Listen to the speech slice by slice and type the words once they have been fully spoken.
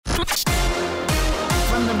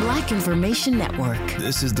Black Information Network.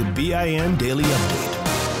 This is the BIN Daily Update.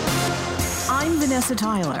 I'm Vanessa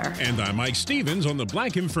Tyler. And I'm Mike Stevens on the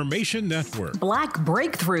Black Information Network. Black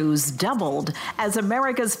breakthroughs doubled as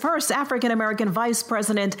America's first African-American vice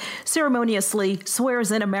president ceremoniously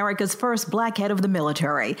swears in America's first black head of the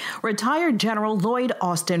military. Retired General Lloyd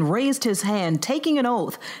Austin raised his hand, taking an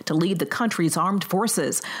oath to lead the country's armed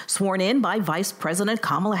forces, sworn in by Vice President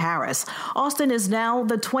Kamala Harris. Austin is now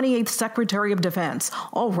the 28th Secretary of Defense.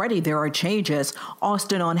 Already there are changes.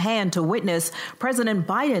 Austin on hand to witness President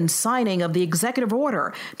Biden's signing of the executive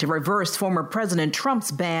order to reverse former President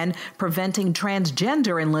Trump's ban preventing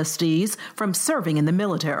transgender enlistees from serving in the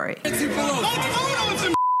military.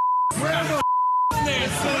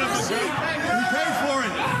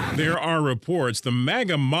 There are reports the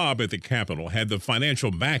MAGA mob at the Capitol had the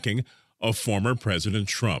financial backing of former President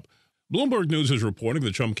Trump. Bloomberg News is reporting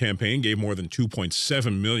the Trump campaign gave more than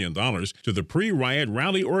 $2.7 million to the pre-riot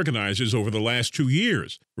rally organizers over the last 2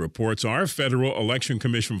 years. Reports are Federal Election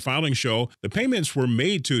Commission filings show the payments were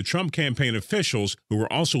made to Trump campaign officials who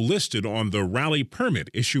were also listed on the rally permit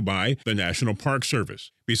issued by the National Park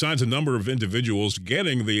Service. Besides a number of individuals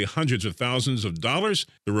getting the hundreds of thousands of dollars,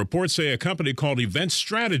 the reports say a company called Event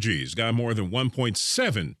Strategies got more than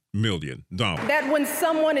 $1.7 million. That when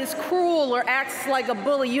someone is cruel or acts like a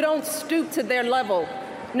bully, you don't stoop to their level.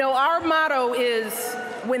 No, our motto is,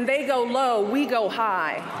 when they go low, we go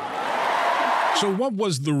high. So what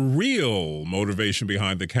was the real motivation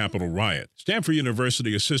behind the Capitol riot? Stanford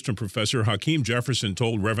University assistant professor Hakeem Jefferson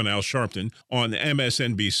told Reverend Al Sharpton on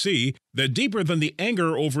MSNBC that deeper than the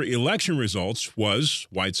anger over election results was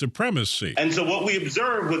white supremacy. And so what we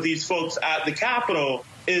observed with these folks at the Capitol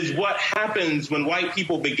is what happens when white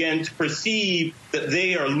people begin to perceive that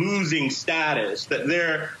they are losing status, that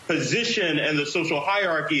their position in the social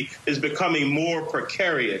hierarchy is becoming more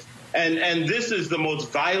precarious. And this is the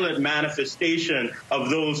most violent manifestation of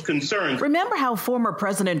those concerns. Remember how former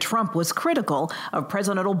President Trump was critical of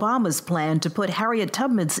President Obama's plan to put Harriet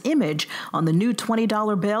Tubman's image on the new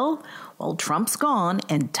 $20 bill? Well, Trump's gone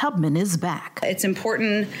and Tubman is back. It's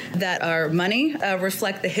important that our money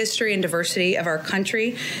reflect the history and diversity of our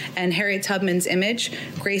country, and Harriet Tubman's image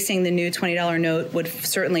gracing the new $20 note would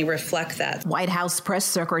certainly reflect that. White House Press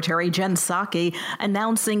Secretary Jen Psaki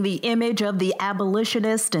announcing the image of the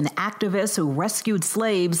abolitionist and activist who rescued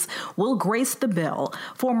slaves will grace the bill.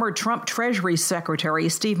 Former Trump Treasury Secretary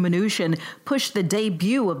Steve Mnuchin pushed the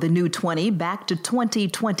debut of the new 20 back to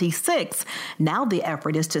 2026. Now the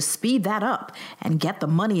effort is to speed that up and get the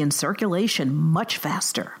money in circulation much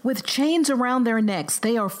faster. With chains around their necks,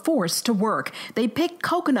 they are forced to work. They pick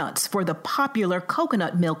coconuts for the popular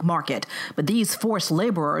coconut milk market. But these forced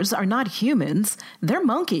laborers are not humans. They're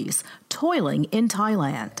monkeys toiling in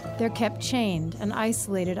Thailand. They're kept chained and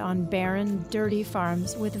isolated on barren, dirty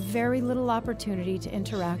farms with very little opportunity to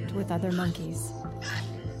interact with other monkeys.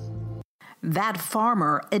 That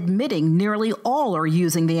farmer admitting nearly all are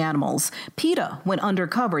using the animals. PETA went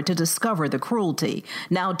undercover to discover the cruelty.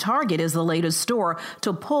 Now Target is the latest store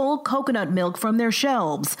to pull coconut milk from their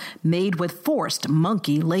shelves, made with forced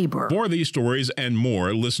monkey labor. For these stories and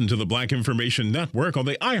more, listen to the Black Information Network on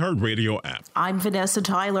the iHeartRadio app. I'm Vanessa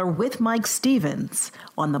Tyler with Mike Stevens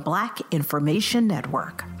on the Black Information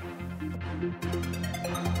Network.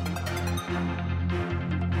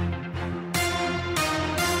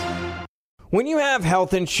 When you have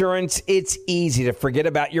health insurance, it's easy to forget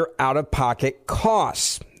about your out-of-pocket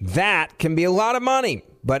costs. That can be a lot of money,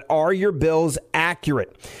 but are your bills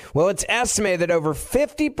accurate? Well, it's estimated that over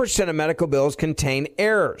 50% of medical bills contain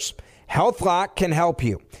errors. HealthLock can help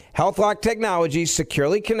you. HealthLock technology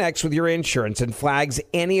securely connects with your insurance and flags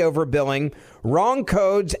any overbilling, wrong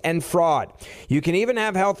codes, and fraud. You can even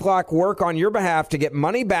have HealthLock work on your behalf to get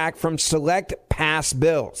money back from select past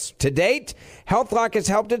bills. To date, HealthLock has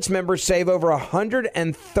helped its members save over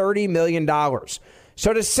 $130 million.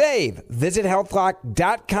 So to save, visit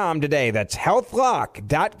healthlock.com today. That's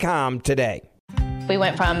healthlock.com today. We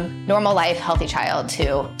went from normal life, healthy child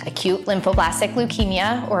to acute lymphoblastic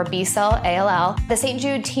leukemia, or B-cell ALL. The St.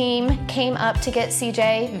 Jude team came up to get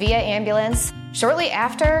CJ via ambulance. Shortly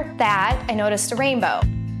after that, I noticed a rainbow.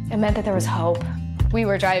 It meant that there was hope. We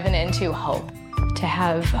were driving into hope. To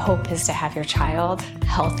have hope is to have your child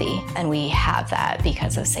healthy, and we have that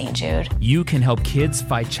because of St. Jude. You can help kids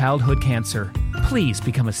fight childhood cancer. Please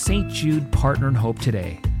become a St. Jude Partner in Hope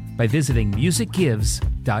today by visiting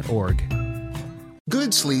musicgives.org.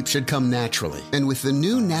 Good sleep should come naturally, and with the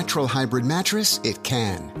new Natural Hybrid mattress, it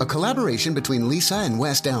can. A collaboration between Leesa and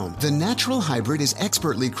West Elm, the Natural Hybrid is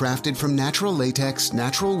expertly crafted from natural latex,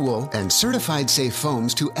 natural wool, and certified safe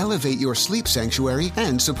foams to elevate your sleep sanctuary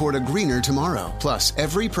and support a greener tomorrow. Plus,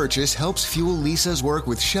 every purchase helps fuel Leesa's work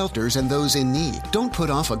with shelters and those in need. Don't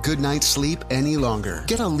put off a good night's sleep any longer.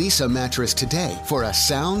 Get a Leesa mattress today for a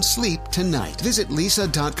sound sleep tonight. Visit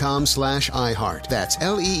leesa.com/iHeart. That's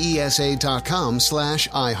LEESA.com/iHeart.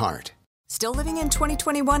 Still living in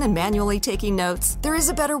 2021 and manually taking notes? There is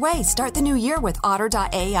a better way. Start the new year with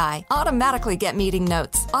Otter.ai. Automatically get meeting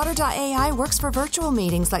notes. Otter.ai works for virtual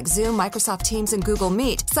meetings like Zoom, Microsoft Teams, and Google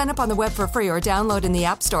Meet. Sign up on the web for free or download in the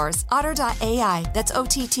app stores. Otter.ai. That's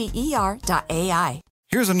OTTER.ai.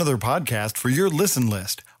 Here's another podcast for your listen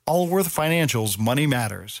list. Allworth Financial's Money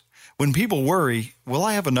Matters. When people worry, will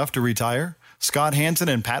I have enough to retire? Scott Hansen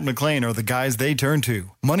and Pat McClain are the guys they turn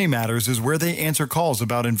to. Money Matters is where they answer calls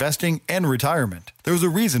about investing and retirement. There's a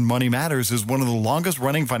reason Money Matters is one of the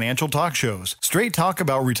longest-running financial talk shows. Straight talk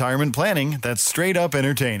about retirement planning that's straight up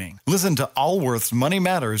entertaining. Listen to Allworth's Money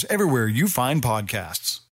Matters everywhere you find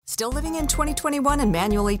podcasts. Still living in 2021 and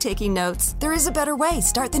manually taking notes? There is a better way.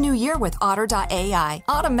 Start the new year with Otter.ai.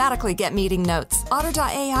 Automatically get meeting notes.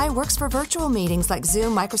 Otter.ai works for virtual meetings like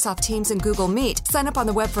Zoom, Microsoft Teams, and Google Meet. Sign up on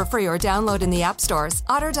the web for free or download in the app stores.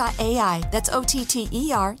 Otter.ai. That's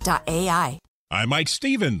OTTER.ai. I'm Mike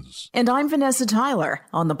Stevens. And I'm Vanessa Tyler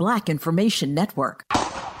on the Black Information Network.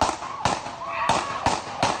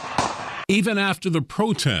 Even after the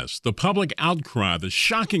protests, the public outcry, the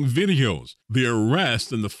shocking videos, the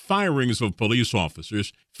arrest and the firings of police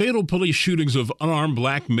officers, fatal police shootings of unarmed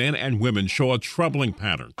black men and women show a troubling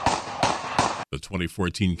pattern. The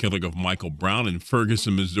 2014 killing of Michael Brown in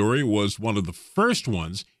Ferguson, Missouri was one of the first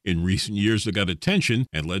ones in recent years that got attention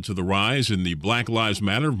and led to the rise in the Black Lives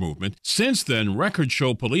Matter movement. Since then, records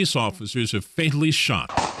show police officers have fatally shot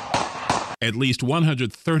at least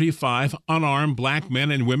 135 unarmed black men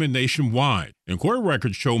and women nationwide. And court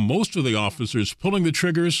records show most of the officers pulling the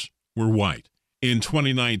triggers were white. In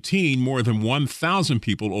 2019, more than 1,000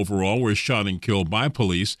 people overall were shot and killed by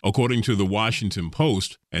police, according to the Washington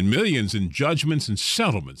Post, and millions in judgments and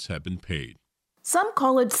settlements have been paid. Some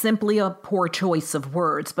call it simply a poor choice of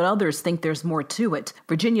words, but others think there's more to it.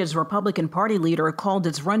 Virginia's Republican Party leader called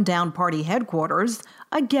its rundown party headquarters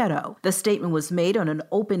a ghetto. The statement was made on an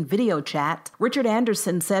open video chat. Richard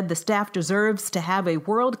Anderson said the staff deserves to have a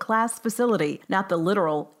world-class facility, not the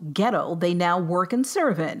literal ghetto they now work and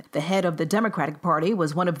serve in. The head of the Democratic Party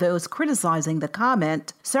was one of those criticizing the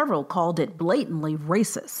comment. Several called it blatantly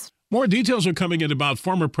racist. More details are coming in about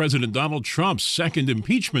former President Donald Trump's second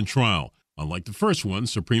impeachment trial. Unlike the first one,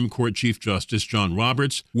 Supreme Court Chief Justice John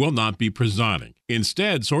Roberts will not be presiding.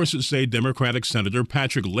 Instead, sources say Democratic Senator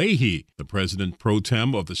Patrick Leahy, the president pro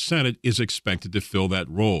tem of the Senate, is expected to fill that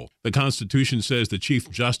role. The Constitution says the Chief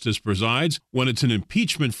Justice presides when it's an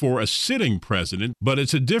impeachment for a sitting president, but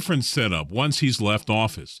it's a different setup once he's left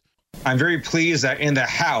office. I'm very pleased that in the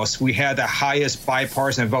House, we had the highest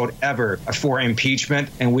bipartisan vote ever for impeachment,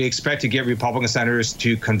 and we expect to get Republican senators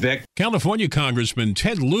to convict. California Congressman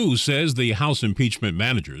Ted Lieu says the House impeachment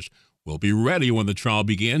managers will be ready when the trial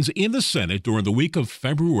begins in the Senate during the week of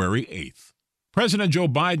February 8th. President Joe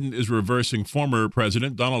Biden is reversing former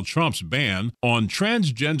President Donald Trump's ban on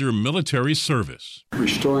transgender military service.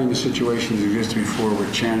 Restoring the situation that existed before where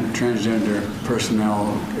transgender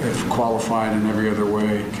personnel, if qualified in every other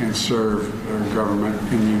way, can serve their government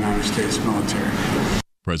in the United States military.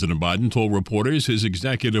 President Biden told reporters his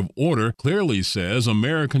executive order clearly says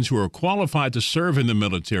Americans who are qualified to serve in the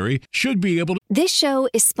military should be able to. This show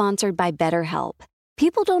is sponsored by BetterHelp.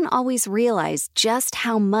 People don't always realize just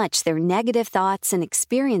how much their negative thoughts and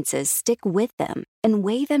experiences stick with them and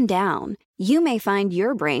weigh them down. You may find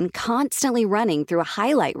your brain constantly running through a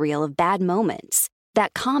highlight reel of bad moments.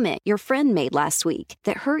 That comment your friend made last week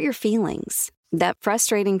that hurt your feelings. That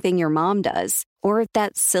frustrating thing your mom does. Or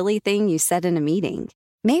that silly thing you said in a meeting.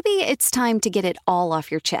 Maybe it's time to get it all off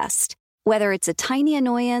your chest. Whether it's a tiny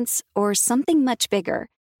annoyance or something much bigger,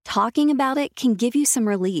 talking about it can give you some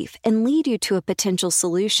relief and lead you to a potential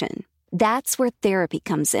solution. That's where therapy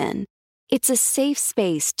comes in. It's a safe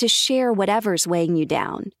space to share whatever's weighing you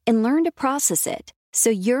down and learn to process it so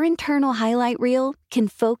your internal highlight reel can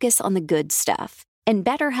focus on the good stuff. And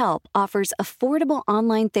BetterHelp offers affordable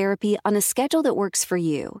online therapy on a schedule that works for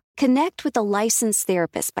you. Connect with a licensed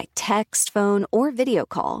therapist by text, phone, or video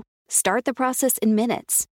call. Start the process in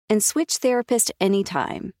minutes and switch therapist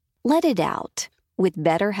anytime. Let it out with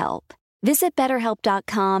BetterHelp. Visit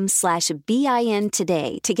BetterHelp.com/BIN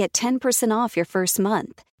today to get 10% off your first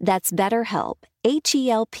month. That's BetterHelp,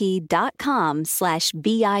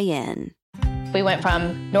 HELP.com/BIN. We went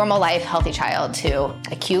from normal life, healthy child to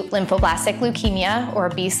acute lymphoblastic leukemia or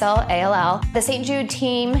B-cell ALL. The St. Jude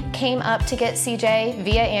team came up to get CJ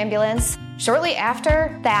via ambulance. Shortly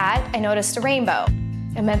after that, I noticed a rainbow.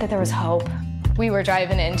 It meant that there was hope. We were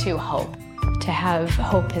driving into hope. To have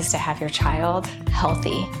hope is to have your child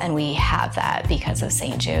healthy, and we have that because of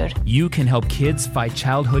St. Jude. You can help kids fight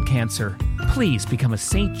childhood cancer. Please become a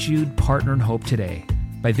St. Jude Partner in Hope today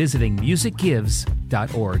by visiting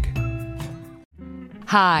musicgives.org.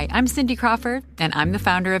 Hi, I'm Cindy Crawford, and I'm the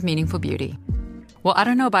founder of Meaningful Beauty. Well, I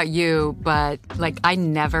don't know about you, but I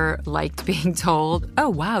never liked being told, oh,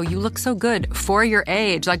 wow, you look so good for your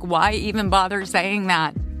age. Why even bother saying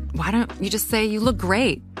that? Why don't you just say you look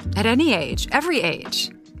great at any age, every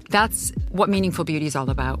age? That's what Meaningful Beauty is all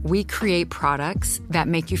about. We create products that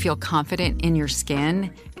make you feel confident in your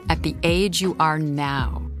skin at the age you are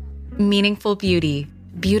now. Meaningful Beauty.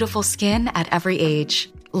 Beautiful skin at every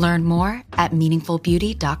age. Learn more at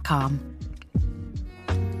meaningfulbeauty.com.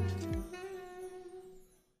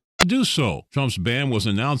 To do so, Trump's ban was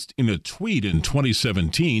announced in a tweet in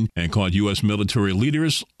 2017 and caught U.S. military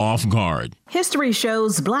leaders off guard. History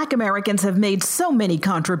shows Black Americans have made so many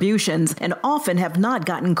contributions and often have not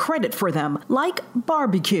gotten credit for them, like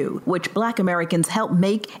barbecue, which Black Americans helped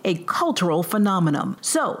make a cultural phenomenon.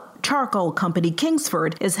 So, charcoal company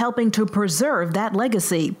Kingsford is helping to preserve that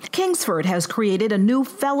legacy. Kingsford has created a new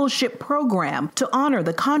fellowship program to honor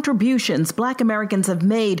the contributions Black Americans have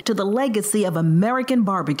made to the legacy of American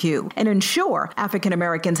barbecue and ensure African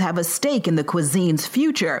Americans have a stake in the cuisine's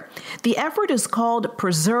future. The effort is called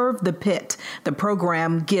Preserve the Pit. The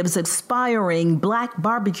program gives aspiring Black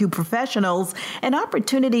barbecue professionals an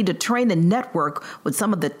opportunity to train and network with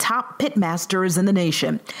some of the top pitmasters in the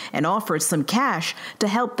nation and offers some cash to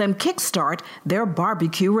help them kickstart their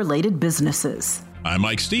barbecue-related businesses. I'm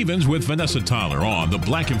Mike Stevens with Vanessa Tyler on the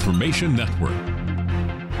Black Information Network.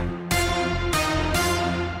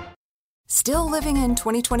 Still living in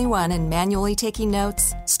 2021 and manually taking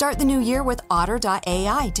notes? Start the new year with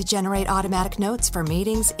Otter.ai to generate automatic notes for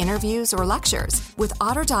meetings, interviews, or lectures. With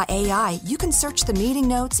Otter.ai, you can search the meeting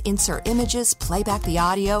notes, insert images, play back the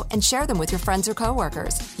audio, and share them with your friends or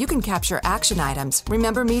coworkers. You can capture action items,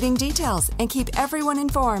 remember meeting details, and keep everyone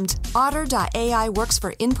informed. Otter.ai works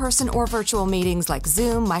for in-person or virtual meetings like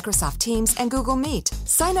Zoom, Microsoft Teams, and Google Meet.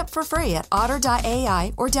 Sign up for free at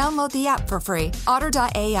Otter.ai or download the app for free.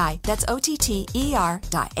 Otter.ai, that's OTTER.ai.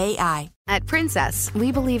 At Princess,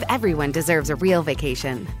 we believe everyone deserves a real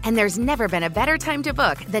vacation. And there's never been a better time to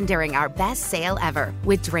book than during our best sale ever.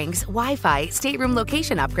 With drinks, Wi-Fi, stateroom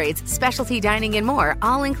location upgrades, specialty dining, and more,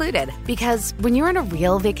 all included. Because when you're on a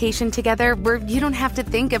real vacation together where you don't have to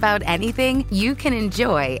think about anything, you can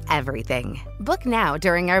enjoy everything. Book now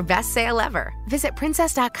during our best sale ever. Visit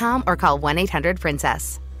princess.com or call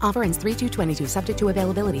 1-800-PRINCESS. Offer ends 3/2/22, subject to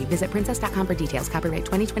availability. Visit princess.com for details. Copyright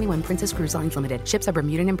 2021 Princess Cruise Lines Limited. Ships are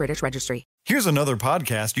Bermudan and British Registry. Here's another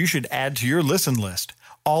podcast you should add to your listen list.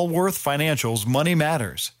 Allworth Financial's Money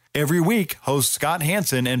Matters. Every week, hosts Scott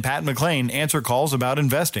Hansen and Pat McClain answer calls about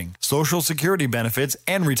investing, Social Security benefits,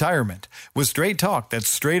 and retirement with straight talk that's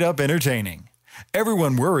straight up entertaining.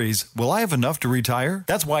 Everyone worries, will I have enough to retire?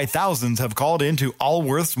 That's why thousands have called into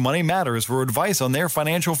Allworth's Money Matters for advice on their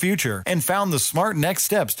financial future and found the smart next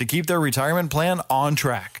steps to keep their retirement plan on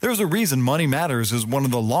track. There's a reason Money Matters is one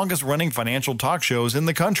of the longest running financial talk shows in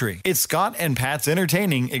the country. It's Scott and Pat's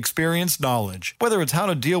entertaining, experienced knowledge. Whether it's how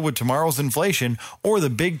to deal with tomorrow's inflation or the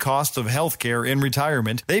big costs of healthcare in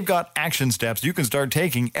retirement, they've got action steps you can start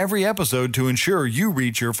taking every episode to ensure you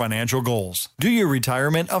reach your financial goals. Do your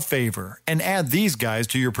retirement a favor and add these guys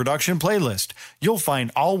to your production playlist. You'll find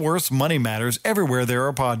Allworth's Money Matters everywhere there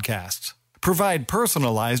are podcasts. Provide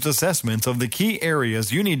personalized assessments of the key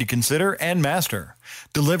areas you need to consider and master.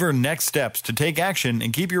 Deliver next steps to take action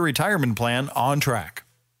and keep your retirement plan on track.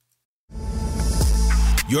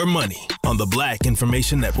 Your money on the Black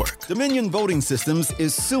Information Network. Dominion Voting Systems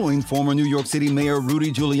is suing former New York City Mayor Rudy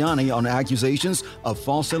Giuliani on accusations of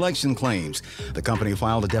false election claims. The company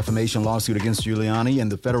filed a defamation lawsuit against Giuliani in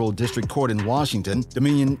the federal district court in Washington.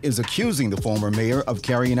 Dominion is accusing the former mayor of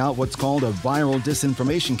carrying out what's called a viral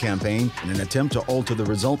disinformation campaign in an attempt to alter the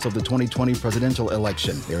results of the 2020 presidential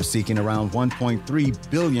election. They're seeking around $1.3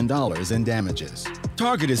 billion in damages.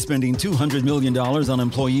 Target is spending $200 million on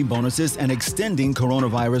employee bonuses and extending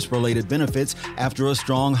coronavirus coronavirus-related benefits after a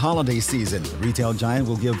strong holiday season. The retail giant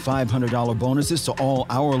will give $500 bonuses to all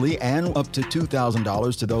hourly and up to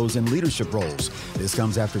 $2,000 to those in leadership roles. This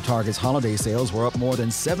comes after Target's holiday sales were up more than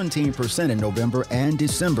 17% in November and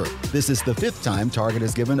December. This is the fifth time Target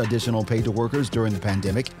has given additional pay to workers during the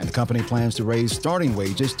pandemic, and the company plans to raise starting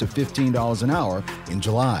wages to $15 an hour in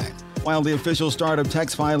July. While the official start of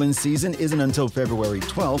tax filing season isn't until February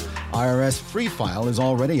 12th, IRS Free File is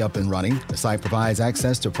already up and running. The site provides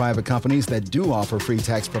access to private companies that do offer free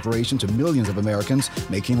tax preparation to millions of Americans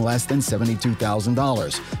making less than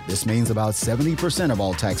 $72,000. This means about 70% of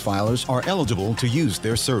all tax filers are eligible to use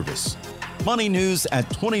their service. Money news at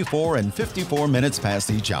 24 and 54 minutes past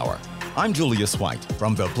each hour. I'm Julius White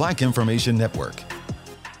from the Black Information Network.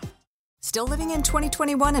 Still living in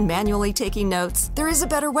 2021 and manually taking notes? There is a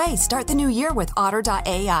better way. Start the new year with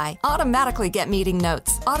Otter.ai. Automatically get meeting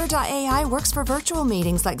notes. Otter.ai works for virtual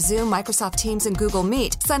meetings like Zoom, Microsoft Teams, and Google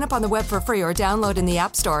Meet. Sign up on the web for free or download in the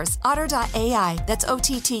app stores. Otter.ai. That's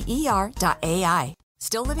OTTER.ai.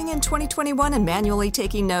 Still living in 2021 and manually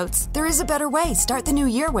taking notes? There is a better way. Start the new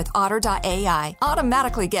year with Otter.ai.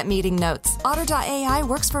 Automatically get meeting notes. Otter.ai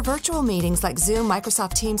works for virtual meetings like Zoom,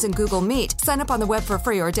 Microsoft Teams, and Google Meet. Sign up on the web for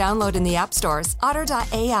free or download in the app stores.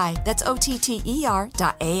 Otter.ai. That's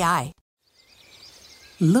OTTER.ai.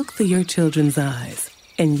 Look through your children's eyes,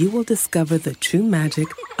 and you will discover the true magic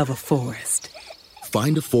of a forest.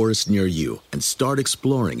 Find a forest near you and start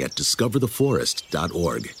exploring at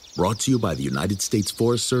discovertheforest.org. Brought to you by the United States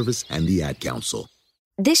Forest Service and the Ad Council.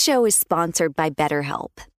 This show is sponsored by BetterHelp.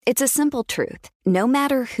 It's a simple truth. No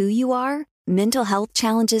matter who you are, mental health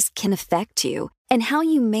challenges can affect you, and how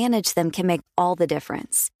you manage them can make all the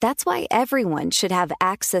difference. That's why everyone should have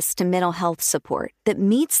access to mental health support that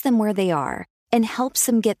meets them where they are and helps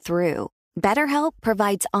them get through. BetterHelp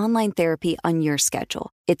provides online therapy on your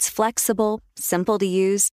schedule. It's flexible, simple to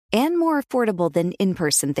use, and more affordable than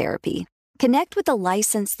in-person therapy. Connect with a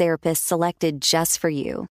licensed therapist selected just for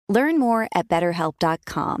you. Learn more at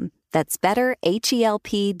BetterHelp.com. That's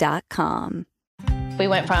BetterHelp.com. We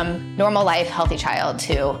went from normal life, healthy child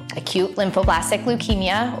to acute lymphoblastic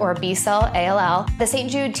leukemia, or B-cell ALL. The St.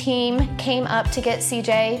 Jude team came up to get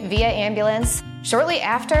CJ via ambulance. Shortly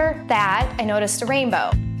after that, I noticed a rainbow.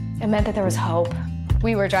 It meant that there was hope.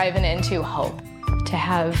 We were driving into hope. To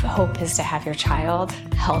have hope is to have your child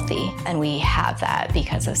healthy, and we have that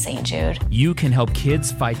because of St. Jude. You can help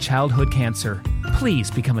kids fight childhood cancer.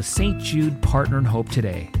 Please become a St. Jude Partner in Hope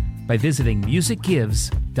today by visiting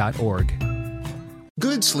musicgives.org.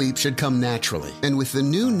 Good sleep should come naturally, and with the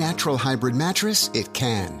new Natural Hybrid mattress, it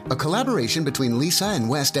can. A collaboration between Lisa and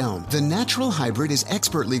West Elm, the Natural Hybrid is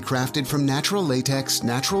expertly crafted from natural latex,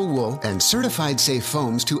 natural wool, and certified safe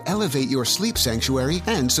foams to elevate your sleep sanctuary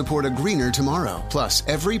and support a greener tomorrow. Plus,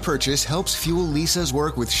 every purchase helps fuel Lisa's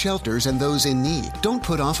work with shelters and those in need. Don't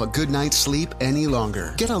put off a good night's sleep any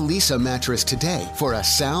longer. Get a Lisa mattress today for a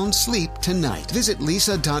sound sleep tonight. Visit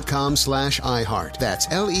lisa.com/iHeart. That's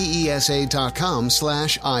LEESA.com/iHeart.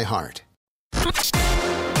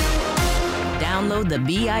 Download the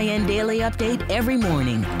BIN Daily Update every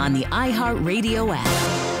morning on the iHeartRadio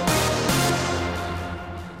app.